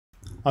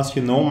As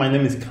you know, my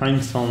name is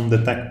Kindson, the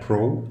Tech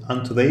Pro,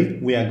 and today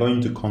we are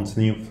going to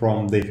continue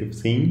from day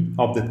 15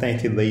 of the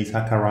 30 days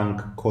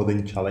HackerRank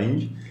coding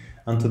challenge.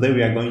 And today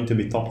we are going to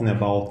be talking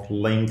about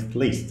linked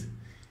list.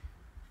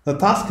 The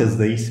task is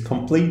this: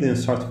 complete the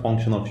insert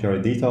function of your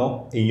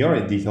editor in your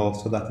editor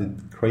so that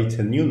it creates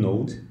a new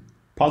node,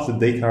 pass the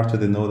data to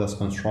the node as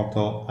constructor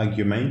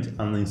argument,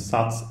 and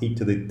inserts it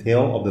to the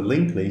tail of the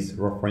linked list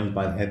referenced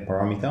by the head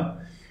parameter.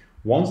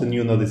 Once a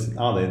new node is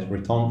added,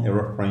 return a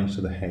reference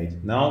to the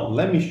head. Now,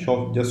 let me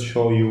just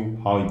show you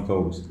how it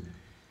goes.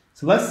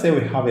 So let's say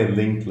we have a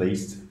linked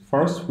list.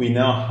 First, we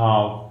now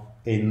have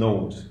a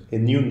node, a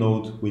new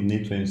node we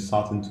need to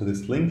insert into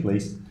this linked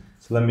list.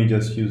 So let me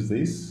just use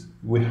this.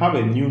 We have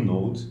a new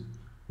node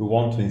we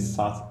want to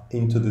insert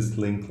into this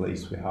linked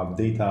list. We have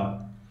data,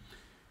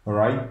 all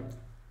right?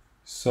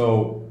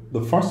 So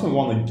the first thing we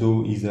want to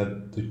do is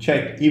to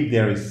check if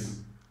there is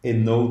a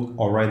node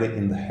already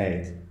in the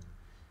head.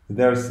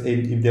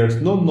 If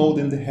there's no node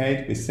in the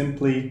head, we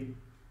simply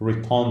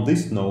return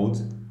this node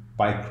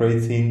by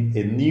creating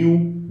a new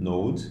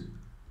node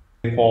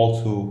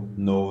equal to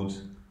node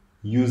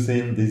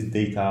using this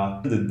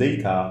data,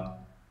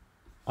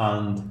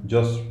 and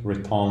just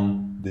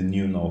return the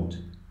new node.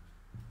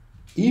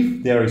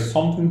 If there is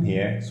something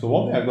here, so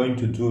what we are going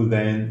to do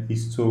then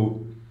is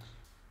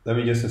let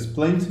me just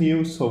explain to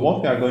you. So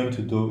what we are going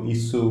to do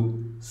is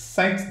to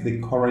set the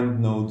current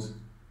node.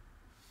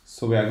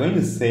 So we are going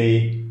to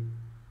say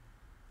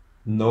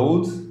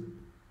node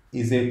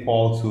is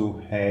equal to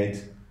head.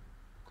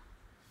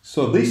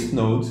 So this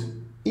node,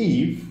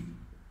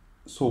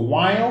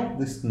 while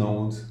this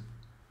node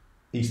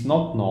is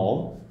not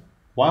null,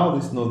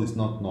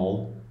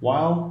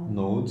 while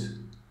node,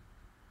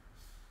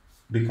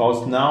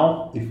 because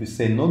now if we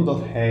say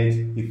node.head,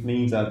 it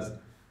means that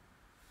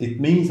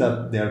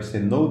there's a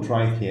node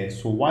right here.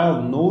 So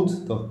while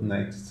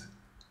node.next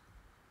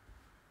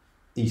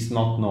is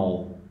not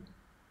null,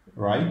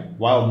 right?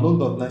 While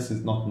node.next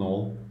is not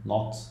null,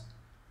 not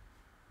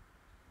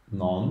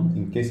none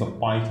in case of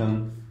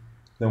Python,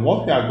 then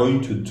what we are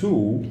going to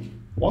do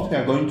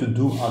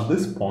at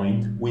this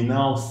point, we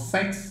now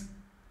set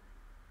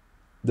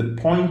the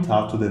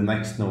pointer to the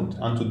next node.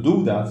 And to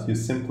do that, you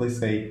simply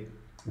say,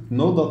 if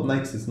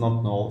node.next is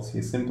not null, so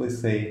you simply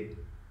say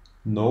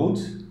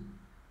node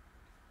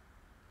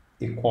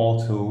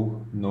equal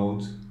to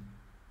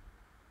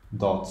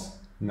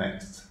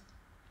node.next.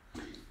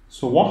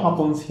 So what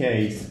happens here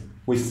is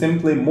we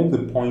simply move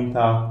the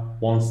pointer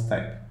one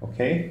step,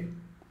 okay?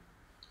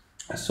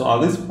 So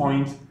at this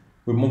point,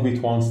 we move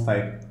it one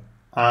step.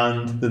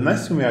 And the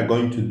next thing we are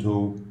going to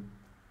do,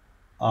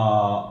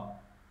 so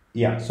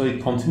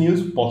it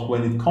continues, but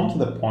when it comes to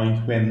the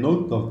point where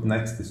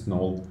node.next is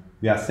null,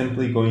 we are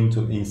simply going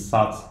to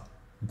insert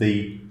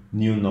the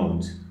new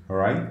node, all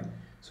right?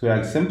 So we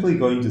are simply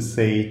going to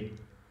say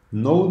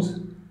node.next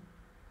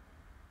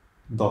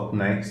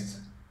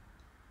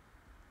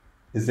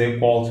is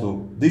equal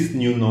to this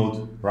new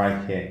node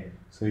right here.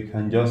 So you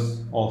can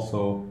just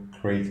also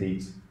create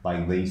it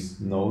like this,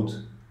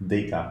 node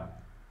data.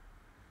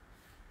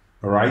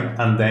 All right,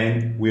 and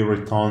then we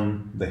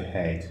return the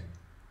head.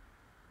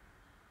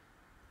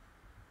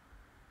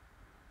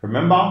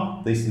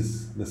 Remember, this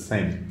is the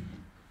same,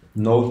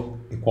 node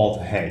equal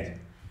to head.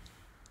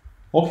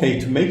 Okay,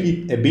 to make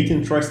it a bit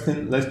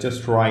interesting, let's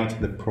just write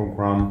the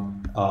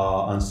program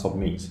and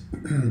submit.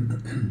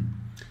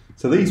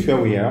 So this is where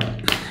we are.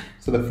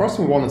 So the first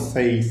thing we want to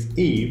say is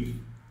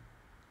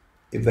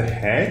if the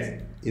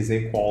head is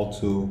equal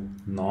to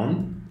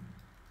none,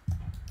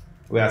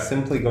 we are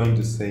simply going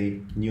to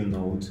say new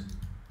node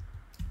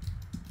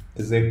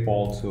is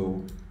equal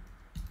to,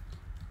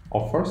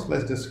 or first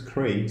let's just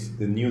create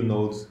the new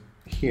node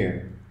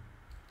here.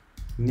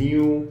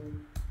 New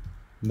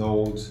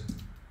node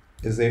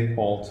is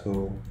equal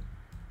to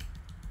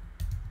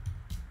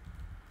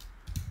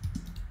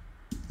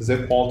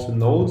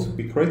node.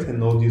 We create a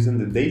node using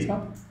the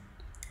data.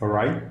 All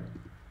right,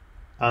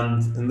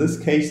 and in this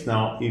case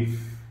now,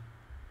 if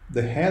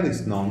the head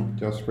is none,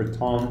 just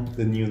return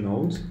the new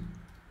node.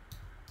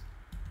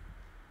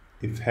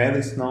 If head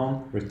is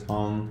none,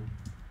 return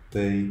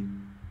the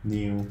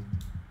new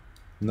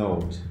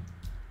node.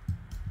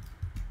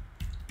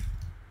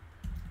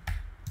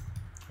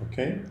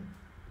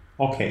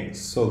 Okay,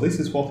 so this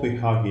is what we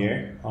have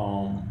here.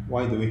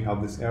 Why do we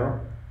have this error?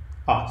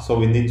 So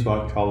we need to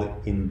actually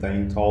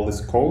indent all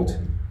this code.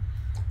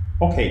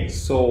 Okay,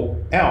 so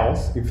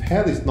else, if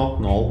head is not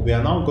null, we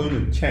are now going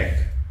to check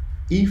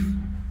if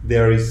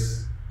there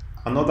is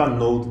another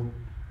node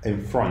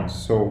in front.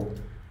 So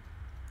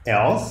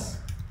else,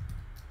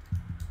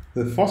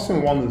 the first thing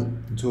we want to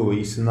do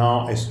is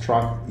now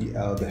extract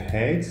the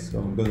head. So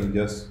I'm going to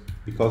just,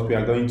 because we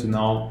are going to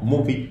now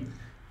move it,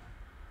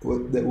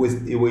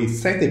 we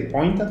set a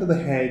pointer to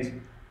the head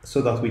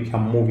so that we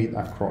can move it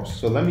across.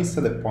 So let me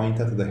set a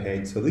pointer to the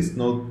head. So this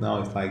node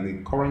now is like the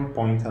current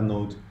pointer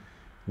node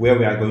where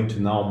we are going to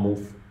now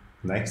move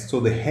next.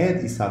 So the head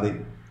is at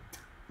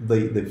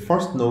the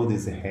first node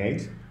is the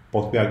head,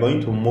 but we are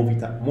going to move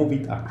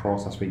it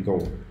across as we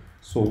go.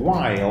 So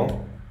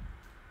while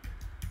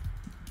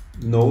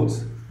node,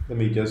 let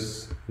me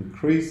just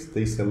increase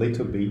this a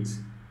little bit.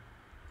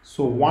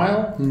 So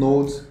while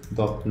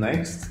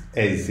node.next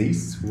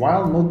exists,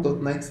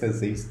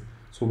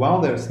 so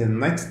while there's a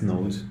next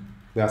node,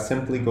 we are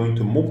simply going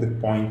to move the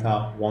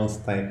pointer one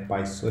step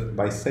by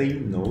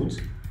saying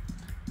node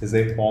is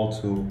equal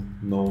to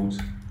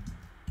node.next.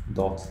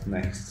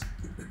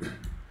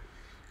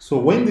 So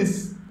when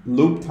this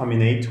loop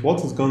terminates,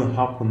 what is going to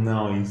happen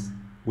now is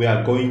we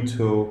are going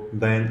to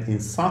then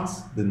insert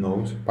the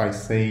node by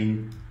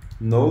saying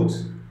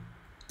node.next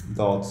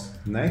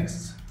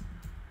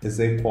is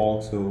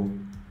equal to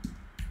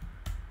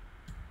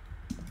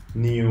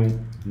new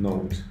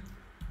node.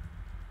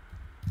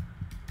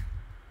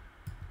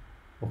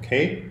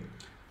 Okay,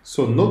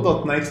 so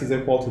node.next is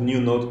equal to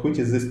new node, which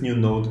is this new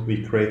node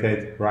we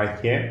created right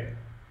here.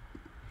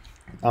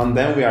 And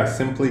then we are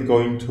simply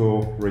going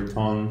to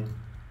return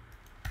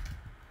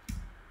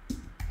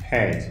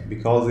head,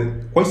 because the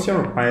question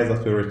requires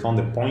that we return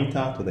the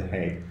pointer to the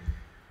head.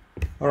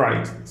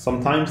 Alright,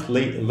 sometimes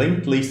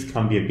linked lists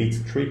can be a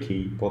bit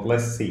tricky, but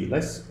let's see.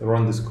 Let's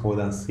run this code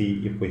and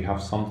see if we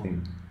have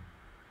something.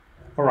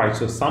 Alright,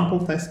 so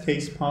sample test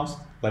case passed.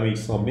 Let me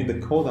submit the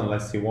code and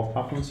let's see what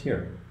happens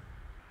here.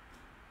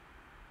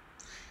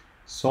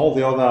 So all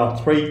the other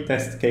 3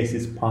 test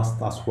cases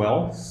passed as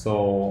well.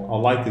 So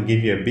I'd like to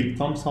give you a big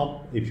thumbs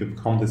up if you've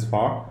come this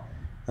far.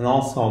 And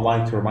also I'd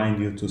like to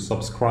remind you to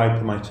subscribe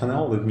to my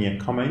channel, leave me a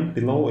comment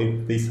below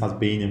if this has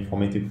been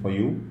informative for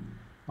you.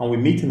 And we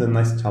meet in the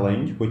next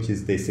challenge, which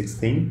is day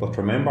 16. But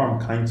remember, I'm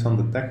Intance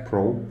the Tech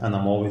Pro and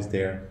I'm always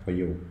there for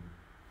you.